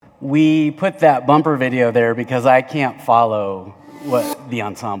We put that bumper video there because I can't follow the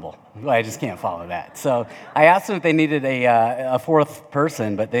ensemble. I just can't follow that. So I asked them if they needed a fourth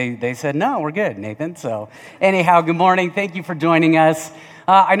person, but they said, no, we're good, Nathan. So anyhow, good morning. Thank you for joining us.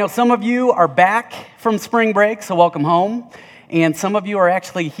 I know some of you are back from spring break, so welcome home. And some of you are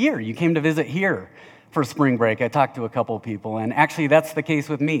actually here. You came to visit here for spring break. I talked to a couple of people, and actually that's the case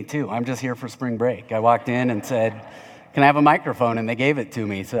with me too. I'm just here for spring break. I walked in and said, can I have a microphone? And they gave it to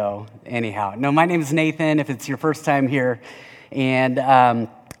me. So anyhow, no, my name is Nathan, if it's your first time here. And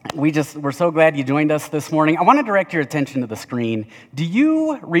we're so glad you joined us this morning. I want to direct your attention to the screen. Do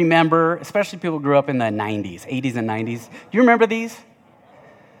you remember, especially people who grew up in the 90s, 80s and 90s, do you remember these?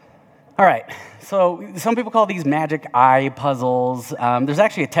 All right, so some people call these magic eye puzzles. There's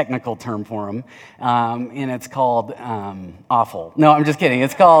actually a technical term for them, and it's called awful. No, I'm just kidding.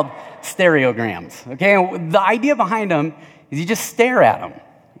 It's called stereograms, okay? The idea behind them is you just stare at them,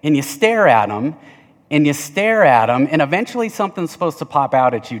 and you stare at them, and you stare at them, and eventually something's supposed to pop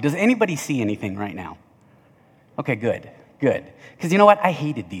out at you. Does anybody see anything right now? Okay, good. Because you know what? I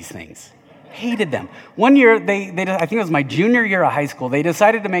hated these things. Hated them. One year, I think it was my junior year of high school, they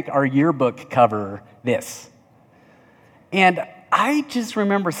decided to make our yearbook cover this. And I just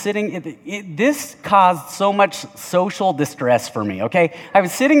remember sitting, this caused so much social distress for me, okay? I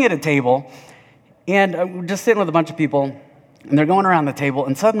was sitting at a table, and I'm just sitting with a bunch of people, and they're going around the table,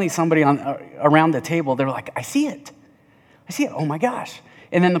 and suddenly somebody around the table, they're like, I see it, oh my gosh.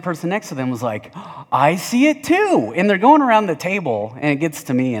 And then the person next to them was like, I see it too. And they're going around the table, and it gets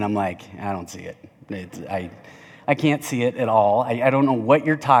to me, and I'm like, I don't see it. I can't see it at all. I don't know what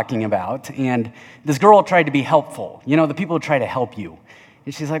you're talking about. And this girl tried to be helpful. You know, the people who try to help you.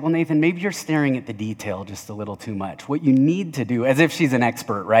 And she's like, well, Nathan, maybe you're staring at the detail just a little too much. What you need to do, as if she's an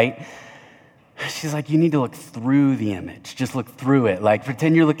expert, right? She's like, you need to look through the image. Just look through it. Like,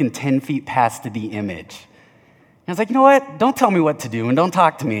 pretend you're looking 10 feet past the image. I was like, you know what? Don't tell me what to do and don't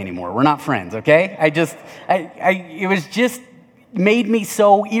talk to me anymore. We're not friends, okay? It was just made me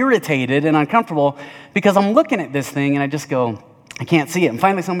so irritated and uncomfortable because I'm looking at this thing and I just go, I can't see it. And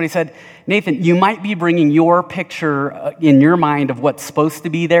finally somebody said, Nathan, you might be bringing your picture in your mind of what's supposed to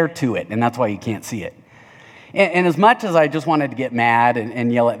be there to it, and that's why you can't see it. And as much as I just wanted to get mad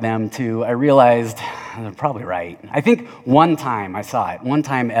and yell at them too, I realized they're probably right. I think one time I saw it, one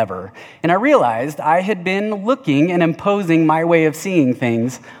time ever, and I realized I had been looking and imposing my way of seeing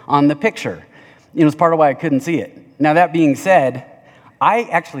things on the picture. It was part of why I couldn't see it. Now that being said, I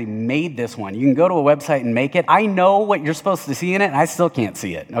actually made this one. You can go to a website and make it. I know what you're supposed to see in it, and I still can't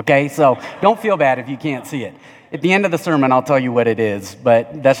see it, okay? So don't feel bad if you can't see it. At the end of the sermon, I'll tell you what it is,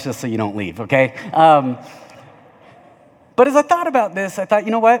 but that's just so you don't leave, okay? But as I thought about this, I thought,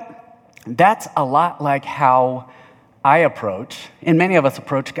 you know what? That's a lot like how I approach, and many of us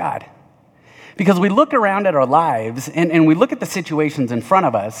approach God. Because we look around at our lives, and we look at the situations in front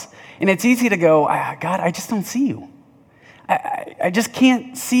of us, and it's easy to go, God, I just don't see you. I just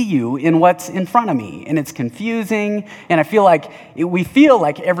can't see you in what's in front of me, and it's confusing, and we feel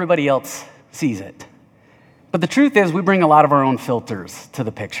like everybody else sees it. But the truth is, we bring a lot of our own filters to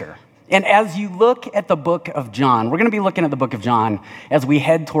the picture. And as you look at the book of John, we're going to be looking at the book of John as we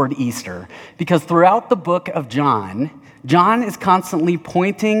head toward Easter. Because throughout the book of John, John is constantly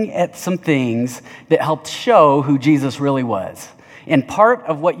pointing at some things that helped show who Jesus really was. And part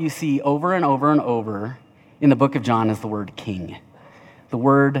of what you see over and over and over in the book of John is the word king. The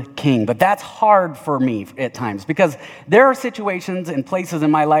word king. But that's hard for me at times because there are situations and places in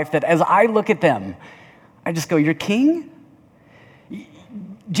my life that as I look at them, I just go, you're king?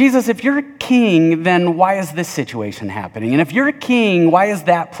 Jesus, if you're king, then why is this situation happening? And if you're a king, why is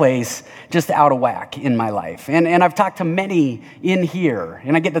that place just out of whack in my life? And I've talked to many in here,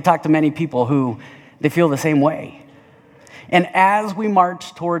 and I get to talk to many people who they feel the same way. And as we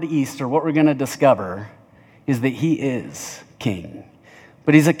march toward Easter, what we're going to discover is that he is king.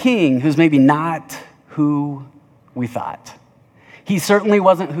 But he's a king who's maybe not who we thought. He certainly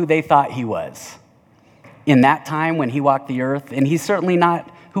wasn't who they thought he was in that time when he walked the earth, and he's certainly not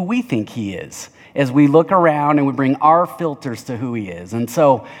who we think he is as we look around and we bring our filters to who he is. And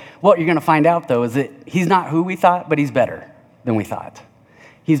so what you're going to find out, though, is that he's not who we thought, but he's better than we thought.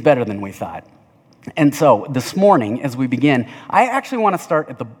 He's better than we thought. And so this morning, as we begin, I actually want to start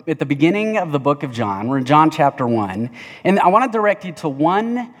at the beginning of the book of John. We're in John chapter 1, and I want to direct you to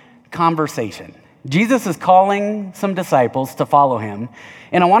one conversation. Jesus is calling some disciples to follow him,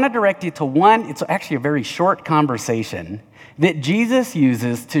 and I want to direct you to one, it's actually a very short conversation that Jesus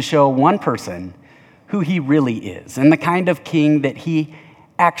uses to show one person who he really is and the kind of king that he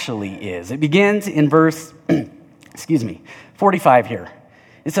actually is. It begins in verse 45 here.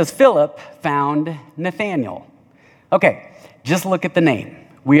 It says, Philip found Nathanael. Okay, just look at the name.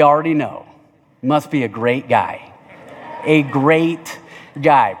 We already know. Must be a great guy. A great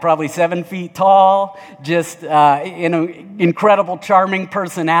guy. Probably 7 feet tall, just an incredible, charming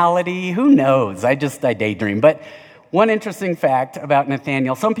personality. Who knows? I daydream. But one interesting fact about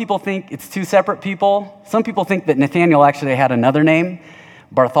Nathanael, some people think it's two separate people. Some people think that Nathanael actually had another name,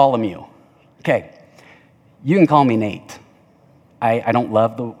 Bartholomew. Okay, you can call me Nate. I don't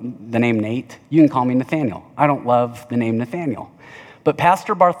love the name Nate. You can call me Nathanael. I don't love the name Nathanael. But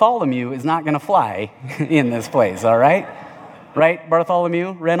Pastor Bartholomew is not going to fly in this place, all right? Right,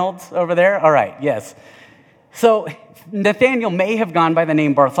 Bartholomew Reynolds over there? All right, yes. So Nathanael may have gone by the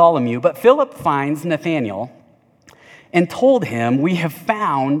name Bartholomew, but Philip finds Nathanael and told him, we have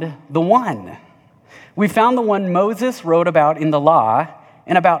found the one. We found the one Moses wrote about in the law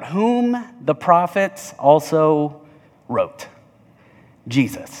and about whom the prophets also wrote.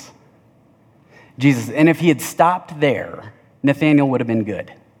 Jesus. And if he had stopped there, Nathanael would have been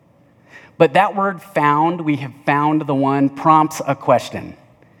good. But that word found, we have found the one, prompts a question.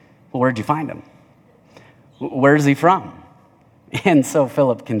 Well, where'd you find him? Where's he from? And so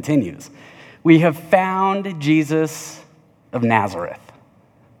Philip continues. We have found Jesus of Nazareth,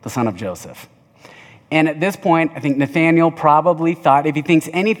 the son of Joseph. And at this point, I think Nathanael probably thought, if he thinks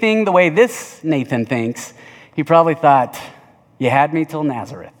anything the way this Nathan thinks, he probably thought, you had me till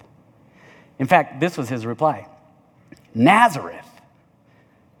Nazareth. In fact, this was his reply. Nazareth?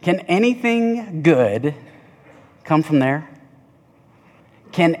 Can anything good come from there?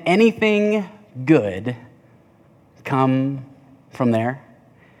 Can anything good come from there?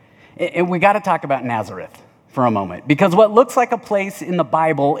 And we got to talk about Nazareth for a moment, because what looks like a place in the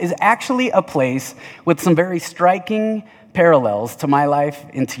Bible is actually a place with some very striking parallels to my life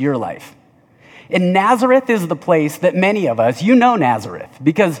and to your life. And Nazareth is the place that many of us, you know Nazareth,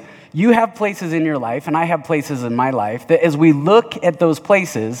 because you have places in your life, and I have places in my life, that as we look at those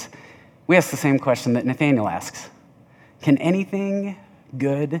places, we ask the same question that Nathanael asks. Can anything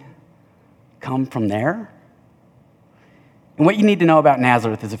good come from there? And what you need to know about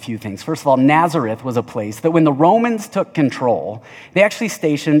Nazareth is a few things. First of all, Nazareth was a place that when the Romans took control, they actually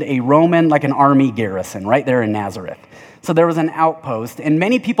stationed a Roman, like an army garrison, right there in Nazareth. So there was an outpost, and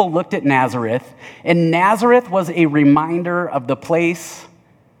many people looked at Nazareth, and Nazareth was a reminder of the place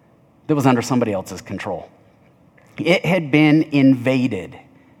that was under somebody else's control. It had been invaded.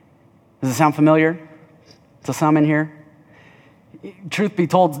 Does it sound familiar to some in here? Truth be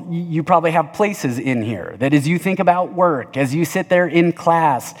told, you probably have places in here that as you think about work, as you sit there in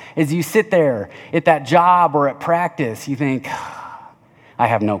class, as you sit there at that job or at practice, you think, I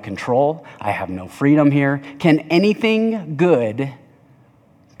have no control, I have no freedom here. Can anything good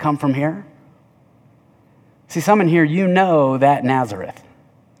come from here? See, some in here, you know that Nazareth.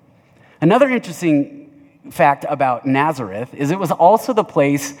 Another interesting fact about Nazareth is it was also the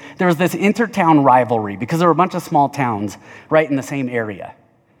place, there was this intertown rivalry because there were a bunch of small towns right in the same area.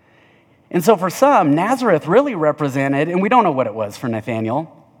 And so for some, Nazareth really represented, and we don't know what it was for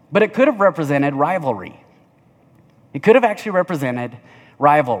Nathanael, but it could have represented rivalry. It could have actually represented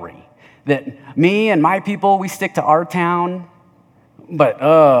rivalry. That me and my people, we stick to our town, but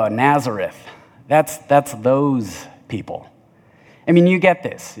Nazareth, that's those people. I mean, you get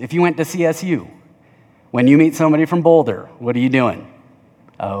this. If you went to CSU, when you meet somebody from Boulder, what are you doing?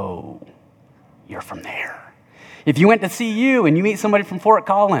 Oh, you're from there. If you went to CU and you meet somebody from Fort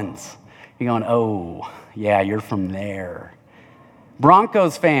Collins, you're going, oh, yeah, you're from there.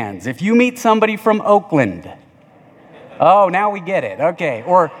 Broncos fans, if you meet somebody from Oakland, oh, now we get it. Okay.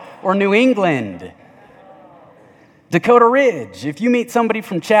 Or New England. Dakota Ridge, if you meet somebody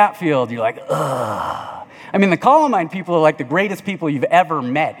from Chatfield, you're like, ugh. I mean, the Columbine people are like the greatest people you've ever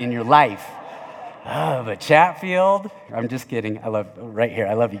met in your life. Oh, but Chatfield, I'm just kidding. I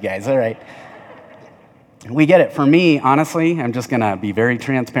love you guys. All right. We get it. For me, honestly, I'm just going to be very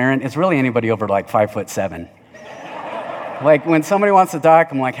transparent. It's really anybody over like 5'7". Like when somebody wants to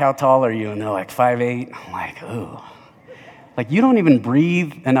talk, I'm like, how tall are you? And they're like 5'8". I'm like, ooh. Like you don't even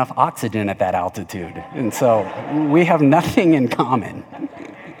breathe enough oxygen at that altitude. And so we have nothing in common.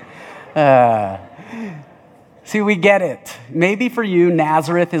 See, we get it. Maybe for you,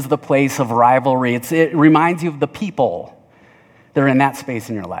 Nazareth is the place of rivalry. It reminds you of the people that are in that space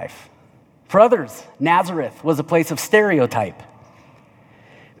in your life. For others, Nazareth was a place of stereotype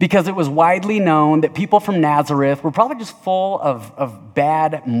because it was widely known that people from Nazareth were probably just full of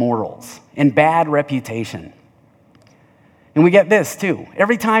bad morals and bad reputation. And we get this, too.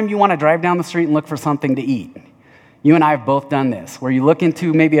 Every time you want to drive down the street and look for something to eat, you and I have both done this, where you look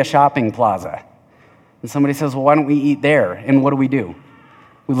into maybe a shopping plaza, and somebody says, well, why don't we eat there? And what do?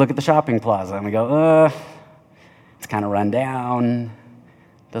 We look at the shopping plaza and we go, it's kind of run down,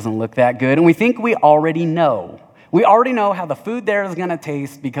 doesn't look that good. And we think we already know. We already know how the food there is going to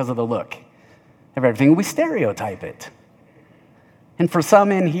taste because of the look of everything. We stereotype it. And for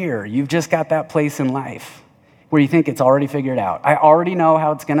some in here, you've just got that place in life where you think it's already figured out. I already know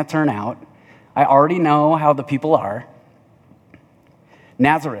how it's going to turn out. I already know how the people are.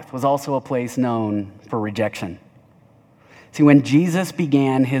 Nazareth was also a place known for rejection. See, when Jesus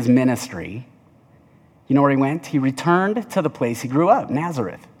began his ministry, you know where he went? He returned to the place he grew up,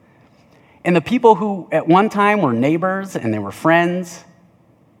 Nazareth. And the people who at one time were neighbors and they were friends,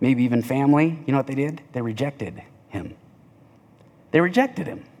 maybe even family, you know what they did? They rejected him. They rejected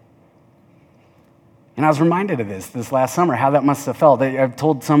him. And I was reminded of this last summer, how that must have felt. I've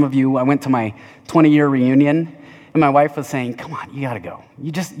told some of you, I went to my 20-year reunion, and my wife was saying, come on, you got to go.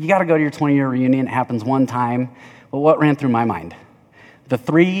 You got to go to your 20-year reunion. It happens one time. But what ran through my mind? The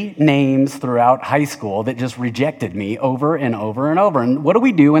 3 names throughout high school that just rejected me over and over and over. And what do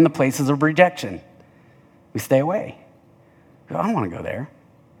we do in the places of rejection? We stay away. I don't want to go there.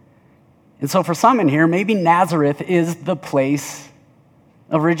 And so for some in here, maybe Nazareth is the place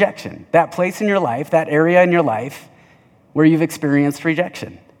of rejection. That place in your life, that area in your life where you've experienced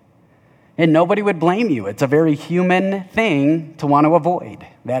rejection. And nobody would blame you. It's a very human thing to want to avoid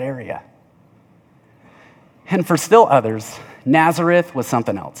that area. And for still others, Nazareth was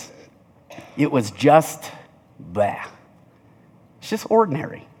something else. It was just blah. It's just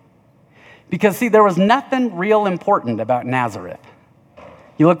ordinary. Because, see, there was nothing real important about Nazareth.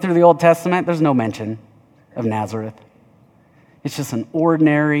 You look through the Old Testament, there's no mention of Nazareth. It's just an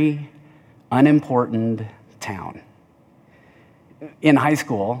ordinary, unimportant town. In high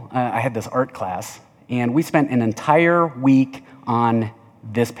school, I had this art class, and we spent an entire week on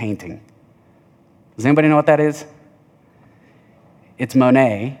this painting. Does anybody know what that is? It's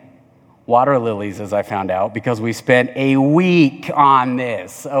Monet, Water Lilies, as I found out, because we spent a week on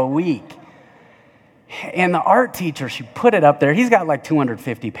this, a week. And the art teacher, she put it up there. He's got like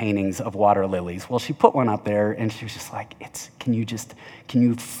 250 paintings of water lilies. Well, she put one up there, and she was just like, can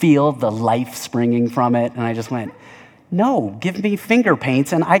you feel the life springing from it? And I just went, no, give me finger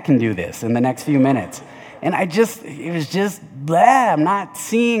paints, and I can do this in the next few minutes. And it was just blah. I'm not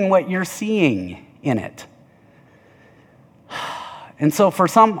seeing what you're seeing in it. And so for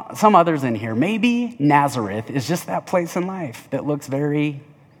some others in here, maybe Nazareth is just that place in life that looks very,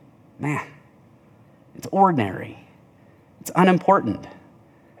 it's ordinary. It's unimportant.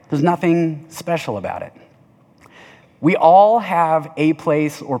 There's nothing special about it. We all have a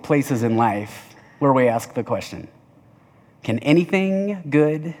place or places in life where we ask the question, can anything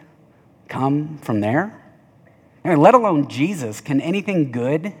good come from there? I mean, let alone Jesus, can anything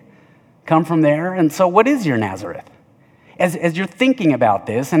good come from there? And so what is your Nazareth? As you're thinking about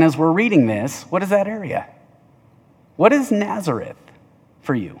this and as we're reading this, what is that area? What is Nazareth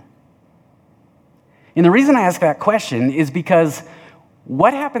for you? And the reason I ask that question is because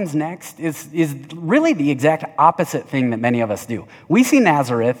what happens next is really the exact opposite thing that many of us do. We see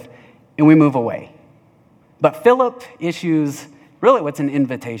Nazareth and we move away. But Philip issues really what's an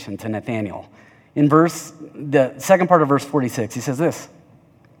invitation to Nathanael. In the second part of verse 46, he says this,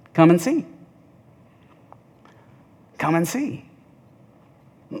 come and see. Come and see.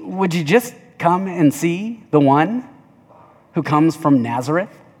 Would you just come and see the one who comes from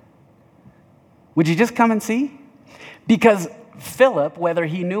Nazareth? Would you just come and see? Because Philip, whether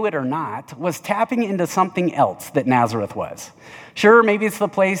he knew it or not, was tapping into something else that Nazareth was. Sure, maybe it's the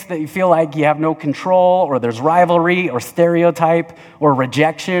place that you feel like you have no control, or there's rivalry, or stereotype, or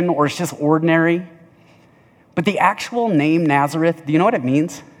rejection, or it's just ordinary. But the actual name Nazareth, do you know what it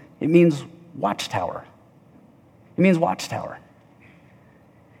means? It means watchtower. It means watchtower.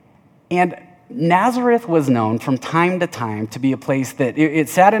 And Nazareth was known from time to time to be a place that it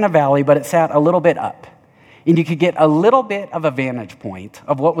sat in a valley, but it sat a little bit up. And you could get a little bit of a vantage point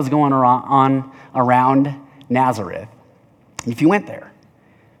of what was going on around Nazareth if you went there,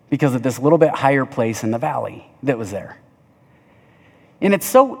 because of this little bit higher place in the valley that was there. And it's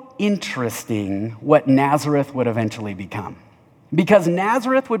so interesting what Nazareth would eventually become. Because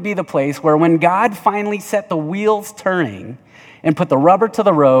Nazareth would be the place where when God finally set the wheels turning and put the rubber to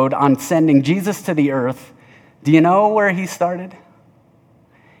the road on sending Jesus to the earth, do you know where he started?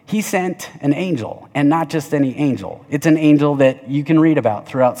 He sent an angel, and not just any angel. It's an angel that you can read about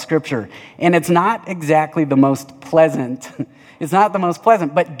throughout Scripture. And it's not exactly the most pleasant. It's not the most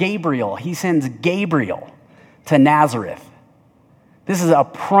pleasant, but Gabriel. He sends Gabriel to Nazareth. This is a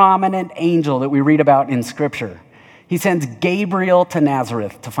prominent angel that we read about in Scripture. He sends Gabriel to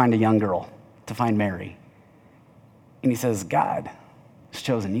Nazareth to find a young girl, to find Mary. And he says, God, has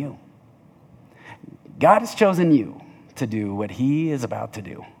chosen you. God has chosen you to do what he is about to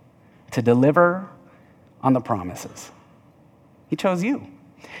do, to deliver on the promises. He chose you.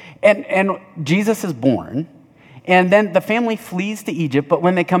 And Jesus is born, and then the family flees to Egypt, but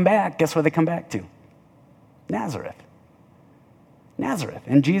when they come back, guess where they come back to? Nazareth. Nazareth.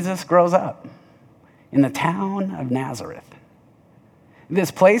 And Jesus grows up in the town of Nazareth. This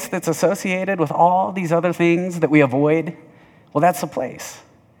place that's associated with all these other things that we avoid, well, that's the place.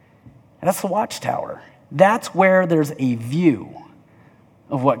 That's the watchtower. That's where there's a view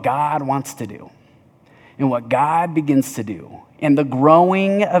of what God wants to do and what God begins to do. And the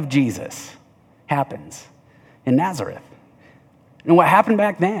growing of Jesus happens in Nazareth. And what happened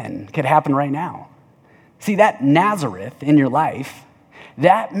back then could happen right now. See, that Nazareth in your life,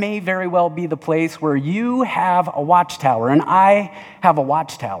 that may very well be the place where you have a watchtower and I have a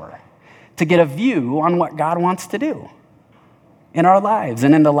watchtower to get a view on what God wants to do in our lives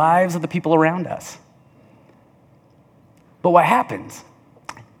and in the lives of the people around us. But what happens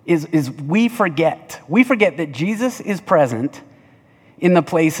is we forget that Jesus is present in the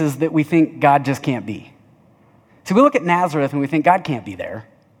places that we think God just can't be. So we look at Nazareth and we think God can't be there.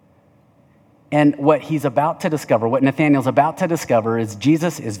 And what he's about to discover, what Nathanael's about to discover, is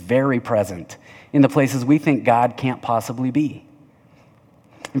Jesus is very present in the places we think God can't possibly be.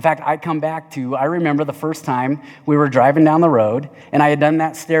 In fact, I remember the first time we were driving down the road, and I had done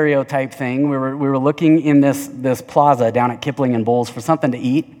that stereotype thing. We were looking in this plaza down at Kipling and Bowles for something to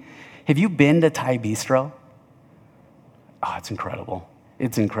eat. Have you been to Thai Bistro? Oh, it's incredible.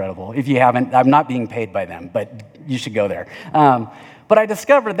 It's incredible. If you haven't, I'm not being paid by them, but you should go there. But I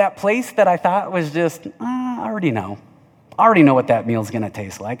discovered that place that I thought was just, I already know. I already know what that meal's going to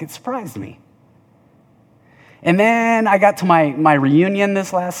taste like. It surprised me. And then I got to my reunion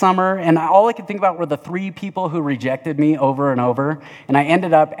this last summer, and all I could think about were the 3 people who rejected me over and over, and I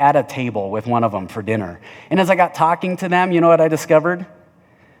ended up at a table with one of them for dinner. And as I got talking to them, you know what I discovered?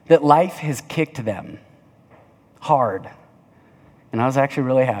 That life has kicked them hard. And I was actually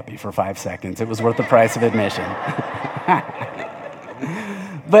really happy for 5 seconds. It was worth the price of admission.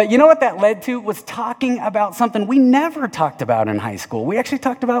 But you know what that led to? Was talking about something we never talked about in high school. We actually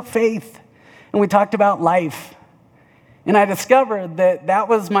talked about faith, and we talked about life. And I discovered that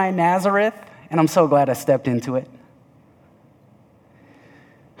was my Nazareth, and I'm so glad I stepped into it.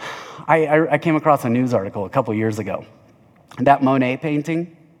 I came across a news article a couple years ago. That Monet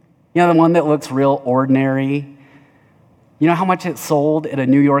painting, you know, the one that looks real ordinary. You know how much it sold at a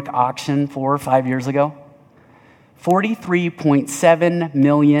New York auction for 5 years ago? $43.7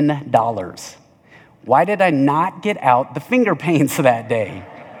 million. Why did I not get out the finger paints that day?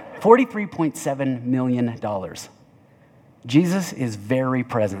 $43.7 million. Jesus is very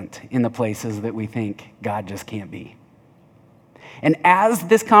present in the places that we think God just can't be. And as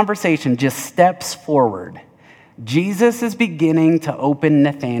this conversation just steps forward, Jesus is beginning to open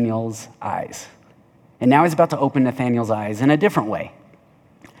Nathanael's eyes. And now he's about to open Nathanael's eyes in a different way.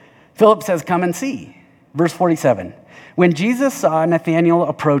 Philip says, "Come and see." Verse 47, when Jesus saw Nathanael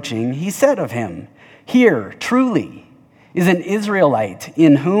approaching, he said of him, "Here, truly, is an Israelite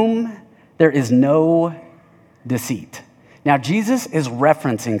in whom there is no deceit." Now, Jesus is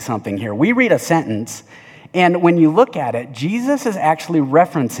referencing something here. We read a sentence, and when you look at it, Jesus is actually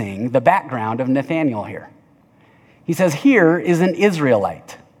referencing the background of Nathanael here. He says, "Here is an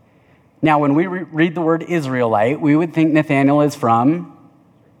Israelite." Now, when we read the word Israelite, we would think Nathanael is from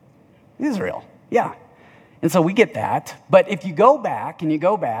Israel. Yeah. And so we get that. But if you go back and you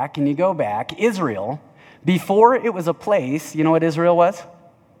go back and you go back, Israel, before it was a place, you know what Israel was?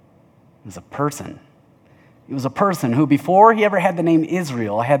 It was a person. It was a person who, before he ever had the name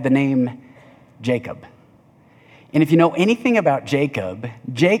Israel, had the name Jacob. And if you know anything about Jacob,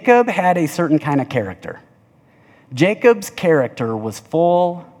 Jacob had a certain kind of character. Jacob's character was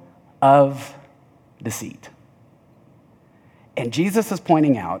full of deceit. And Jesus is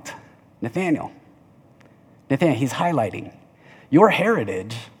pointing out, Nathanael, he's highlighting, your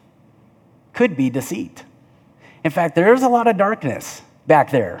heritage could be deceit. In fact, there's a lot of darkness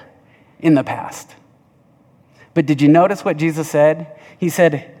back there in the past. But did you notice what Jesus said? He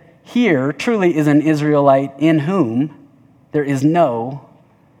said, "Here truly is an Israelite in whom there is no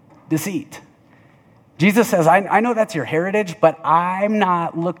deceit." Jesus says, I know that's your heritage, but I'm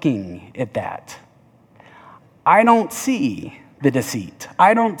not looking at that. I don't see the deceit.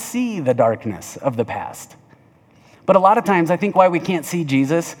 I don't see the darkness of the past. But a lot of times, I think why we can't see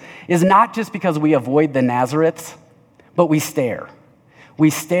Jesus is not just because we avoid the Nazareths, but we stare.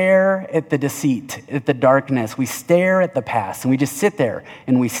 We stare at the deceit, at the darkness. We stare at the past, and we just sit there,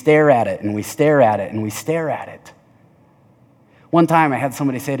 and we stare at it, and we stare at it, and we stare at it. One time I had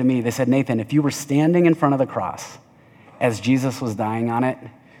somebody say to me, they said, Nathan, if you were standing in front of the cross as Jesus was dying on it,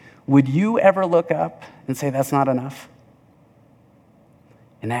 would you ever look up and say, that's not enough?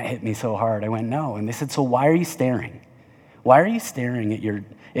 And that hit me so hard. I went, no. And they said, so why are you staring? Why are you staring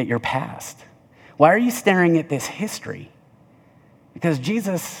at your past? Why are you staring at this history? Because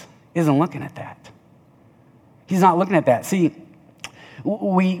Jesus isn't looking at that. He's not looking at that. See,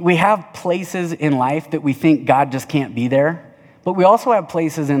 we have places in life that we think God just can't be there, but we also have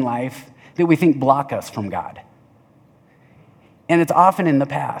places in life that we think block us from God. And it's often in the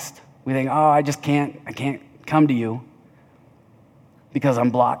past. We think, oh, I can't come to you because I'm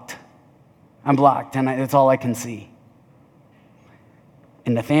blocked. I'm blocked, and it's all I can see.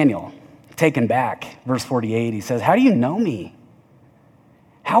 And Nathanael, taken back, verse 48, he says, how do you know me?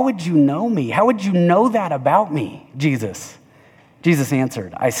 How would you know me? How would you know that about me, Jesus? Jesus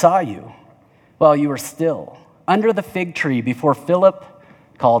answered, I saw you while you were still under the fig tree before Philip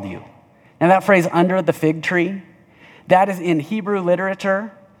called you. Now that phrase, under the fig tree, that is in Hebrew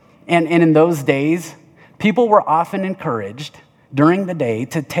literature. And in those days, people were often encouraged during the day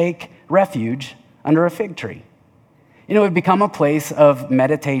to take refuge under a fig tree. And it would become a place of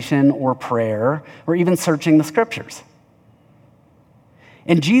meditation or prayer or even searching the scriptures.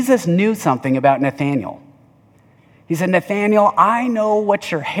 And Jesus knew something about Nathanael. He said, Nathanael, I know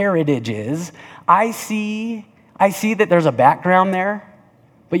what your heritage is. I see that there's a background there,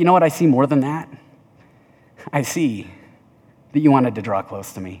 but you know what I see more than that? I see that you wanted to draw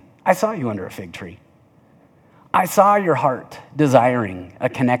close to me. I saw you under a fig tree. I saw your heart desiring a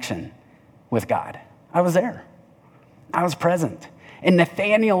connection with God. I was there. I was present. And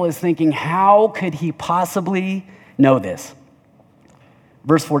Nathanael is thinking, how could he possibly know this?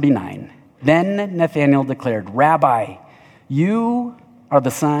 Verse 49, then Nathanael declared, Rabbi, you are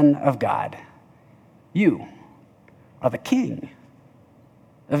the Son of God. You are the King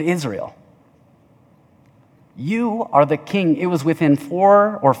of Israel. You are the King. It was within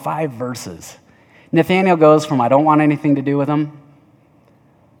 4 or 5 verses. Nathanael goes from, I don't want anything to do with him,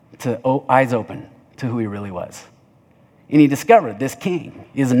 to eyes open to who he really was. And he discovered this king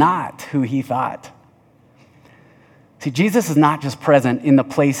is not who he thought. See, Jesus is not just present in the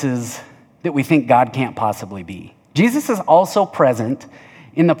places that we think God can't possibly be. Jesus is also present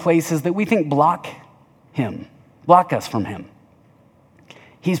in the places that we think block us from him.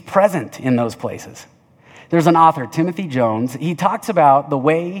 He's present in those places. There's an author, Timothy Jones. He talks about the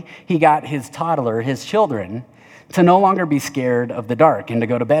way he got his toddler, his children, to no longer be scared of the dark and to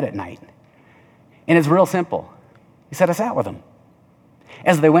go to bed at night. And it's real simple. He said, I sat with them.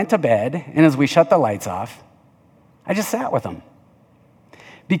 As they went to bed and as we shut the lights off, I just sat with them.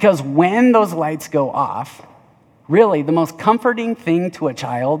 Because when those lights go off, really the most comforting thing to a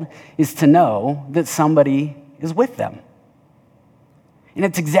child is to know that somebody is with them. And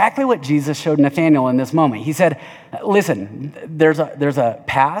it's exactly what Jesus showed Nathanael in this moment. He said, listen, there's a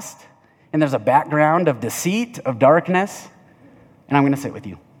past and there's a background of deceit, of darkness, and I'm going to sit with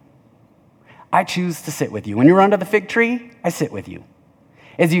you. I choose to sit with you. When you're under the fig tree, I sit with you.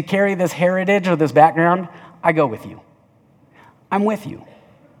 As you carry this heritage or this background, I go with you. I'm with you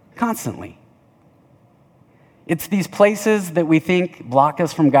constantly. It's these places that we think block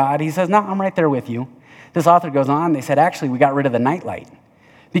us from God. He says, no, I'm right there with you. This author goes on, they said, actually, we got rid of the nightlight.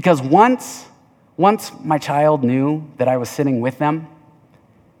 Because once my child knew that I was sitting with them,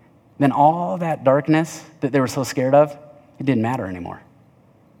 then all that darkness that they were so scared of, it didn't matter anymore.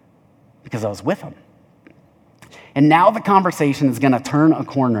 Because I was with them. And now the conversation is going to turn a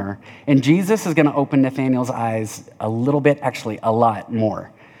corner, and Jesus is going to open Nathanael's eyes a little bit, actually a lot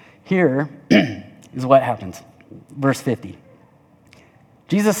more. Here is what happens. Verse 50.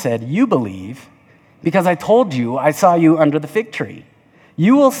 Jesus said, you believe because I told you I saw you under the fig tree.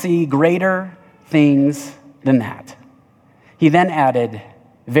 You will see greater things than that. He then added,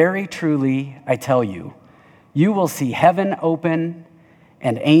 very truly, I tell you, you will see heaven open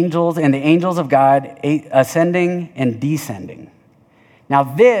and the angels of God ascending and descending. Now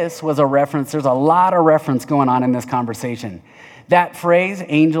this was a reference, there's a lot of reference going on in this conversation. That phrase,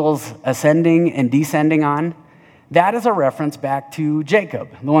 angels ascending and descending on, that is a reference back to Jacob,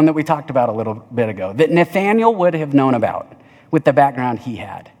 the one that we talked about a little bit ago, that Nathanael would have known about with the background he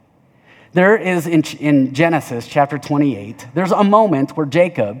had. There is, in Genesis chapter 28, there's a moment where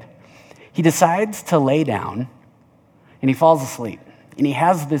Jacob, he decides to lay down and he falls asleep. And he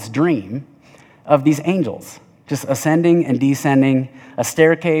has this dream of these angels just ascending and descending a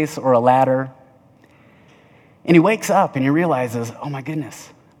staircase or a ladder. And he wakes up and he realizes, oh my goodness,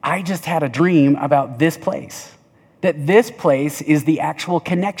 I just had a dream about this place. That this place is the actual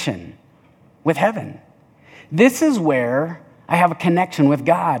connection with heaven. This is where I have a connection with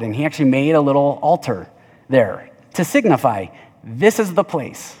God. And he actually made a little altar there to signify this is the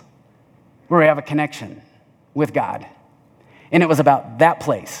place where we have a connection with God. And it was about that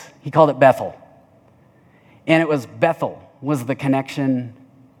place. He called it Bethel. And it was Bethel was the connection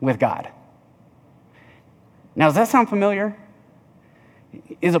with God. Now, does that sound familiar?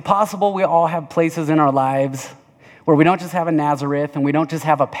 Is it possible we all have places in our lives where we don't just have a Nazareth and we don't just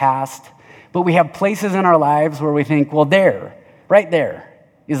have a past, but we have places in our lives where we think, well, there, right there,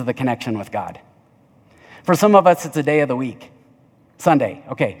 is the connection with God. For some of us, it's a day of the week. Sunday.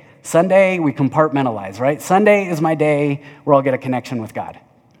 Okay, Sunday we compartmentalize, right? Sunday is my day where I'll get a connection with God.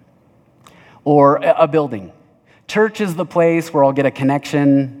 Or a building. Church is the place where I'll get a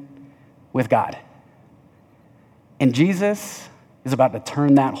connection with God. And Jesus is about to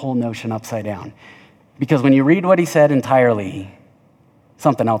turn that whole notion upside down. Because when you read what he said entirely,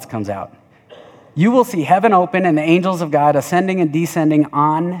 something else comes out. You will see heaven open and the angels of God ascending and descending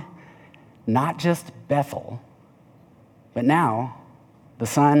on not just Bethel, but now the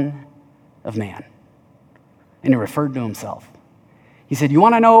Son of Man. And he referred to himself. He said, you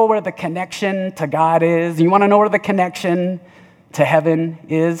want to know where the connection to God is? You want to know where the connection to heaven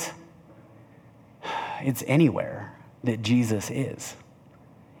is? It's anywhere that Jesus is.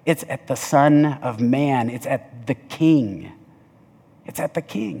 It's at the Son of Man. It's at the King. It's at the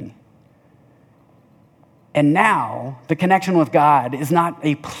King. And now, the connection with God is not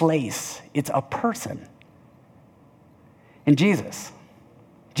a place, it's a person. And Jesus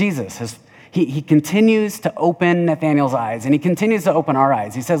has, he continues to open Nathanael's eyes, and he continues to open our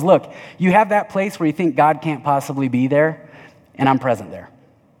eyes. He says, look, you have that place where you think God can't possibly be there, and I'm present there.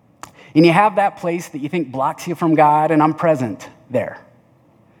 And you have that place that you think blocks you from God, and I'm present there.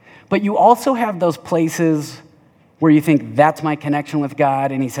 But you also have those places where you think that's my connection with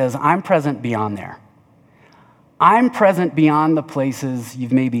God, and he says, I'm present beyond there. I'm present beyond the places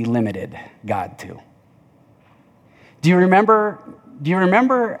you've maybe limited God to. Do you remember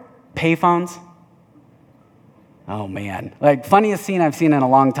payphones? Oh man, like funniest scene I've seen in a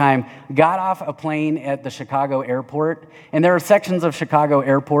long time. Got off a plane at the Chicago airport, and there are sections of Chicago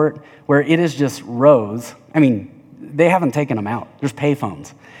airport where it is just rows. I mean, they haven't taken them out. There's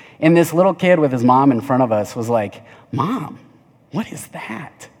payphones. And this little kid with his mom in front of us was like, Mom, what is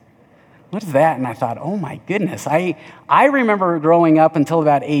that? What is that? And I thought, oh my goodness. I remember growing up until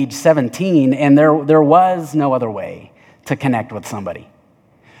about age 17, and there was no other way to connect with somebody.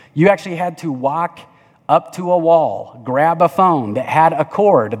 You actually had to walk up to a wall, grab a phone that had a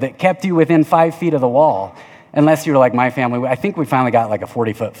cord that kept you within 5 feet of the wall, unless you're like my family. I think we finally got like a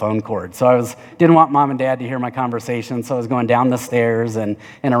 40-foot phone cord. So I didn't want mom and dad to hear my conversation, so I was going down the stairs and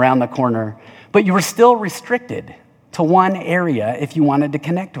around the corner. But you were still restricted to one area if you wanted to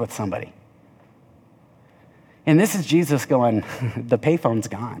connect with somebody. And this is Jesus going, the payphone's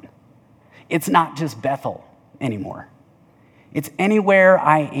gone. It's not just Bethel anymore. It's anywhere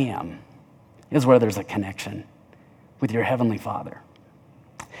I am is where there's a connection with your heavenly Father.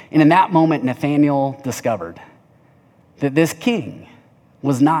 And in that moment, Nathanael discovered that this king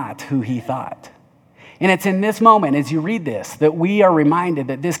was not who he thought. And it's in this moment, as you read this, that we are reminded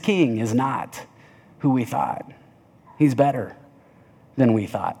that this king is not who we thought. He's better than we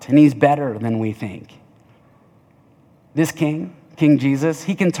thought, and he's better than we think. This king, King Jesus,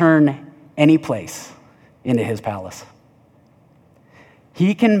 he can turn any place into his palace.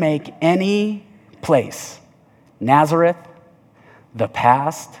 He can make any place, Nazareth, the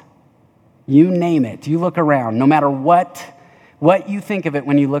past, you name it, you look around, no matter what you think of it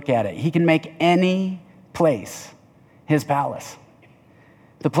when you look at it, he can make any place his palace.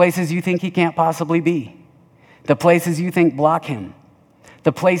 The places you think he can't possibly be, the places you think block him,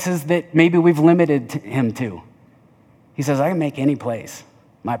 the places that maybe we've limited him to. He says, I can make any place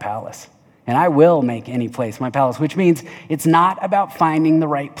my palace, and I will make any place my palace, which means it's not about finding the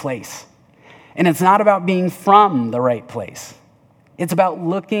right place, and it's not about being from the right place. It's about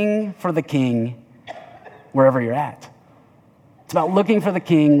looking for the king wherever you're at. It's about looking for the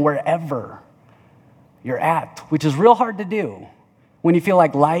king wherever you're at, which is real hard to do when you feel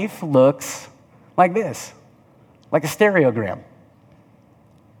like life looks like this, like a stereogram.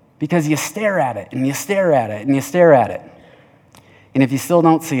 Because you stare at it, and you stare at it, and you stare at it. And if you still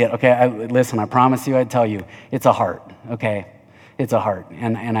don't see it, okay, listen, I promise you, I'd tell you, it's a heart, okay? It's a heart.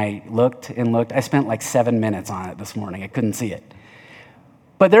 And I looked and looked. I spent like 7 minutes on it this morning. I couldn't see it.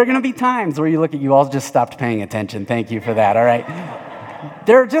 But there are going to be times where you look at, you all just stopped paying attention. Thank you for that, all right?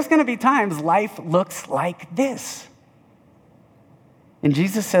 There are just going to be times life looks like this. And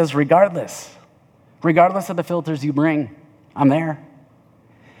Jesus says, regardless of the filters you bring, I'm there.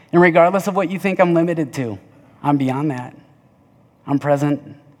 And regardless of what you think I'm limited to, I'm beyond that. I'm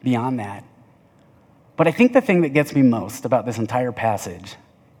present beyond that. But I think the thing that gets me most about this entire passage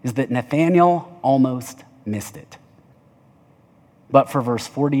is that Nathanael almost missed it. But for verse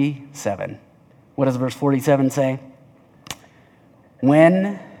 47, what does verse 47 say?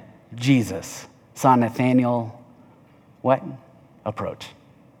 When Jesus saw Nathanael, what? Approach.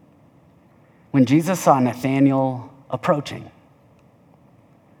 When Jesus saw Nathanael approaching.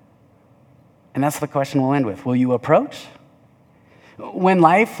 And that's the question we'll end with. Will you approach? When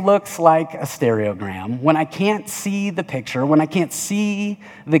life looks like a stereogram, when I can't see the picture, when I can't see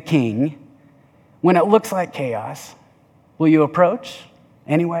the king, when it looks like chaos, will you approach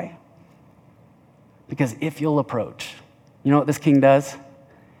anyway? Because if you'll approach, you know what this king does?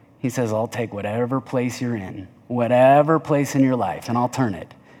 He says, I'll take whatever place you're in, whatever place in your life, and I'll turn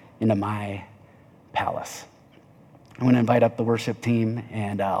it into my palace. I'm going to invite up the worship team,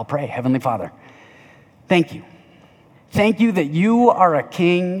 and I'll pray. Heavenly Father, thank you. Thank you that you are a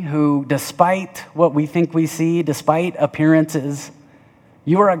king who, despite what we think we see, despite appearances,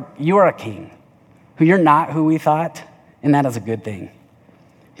 you are a king who you're not who we thought, and that is a good thing.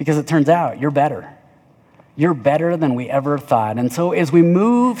 Because it turns out you're better. You're better than we ever thought. And so as we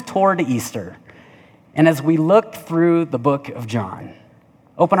move toward Easter, and as we look through the book of John,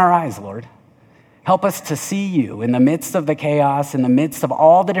 open our eyes, Lord. Help us to see you in the midst of the chaos, in the midst of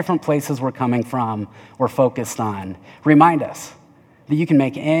all the different places we're coming from, we're focused on. Remind us that you can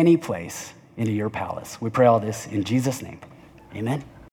make any place into your palace. We pray all this in Jesus' name. Amen.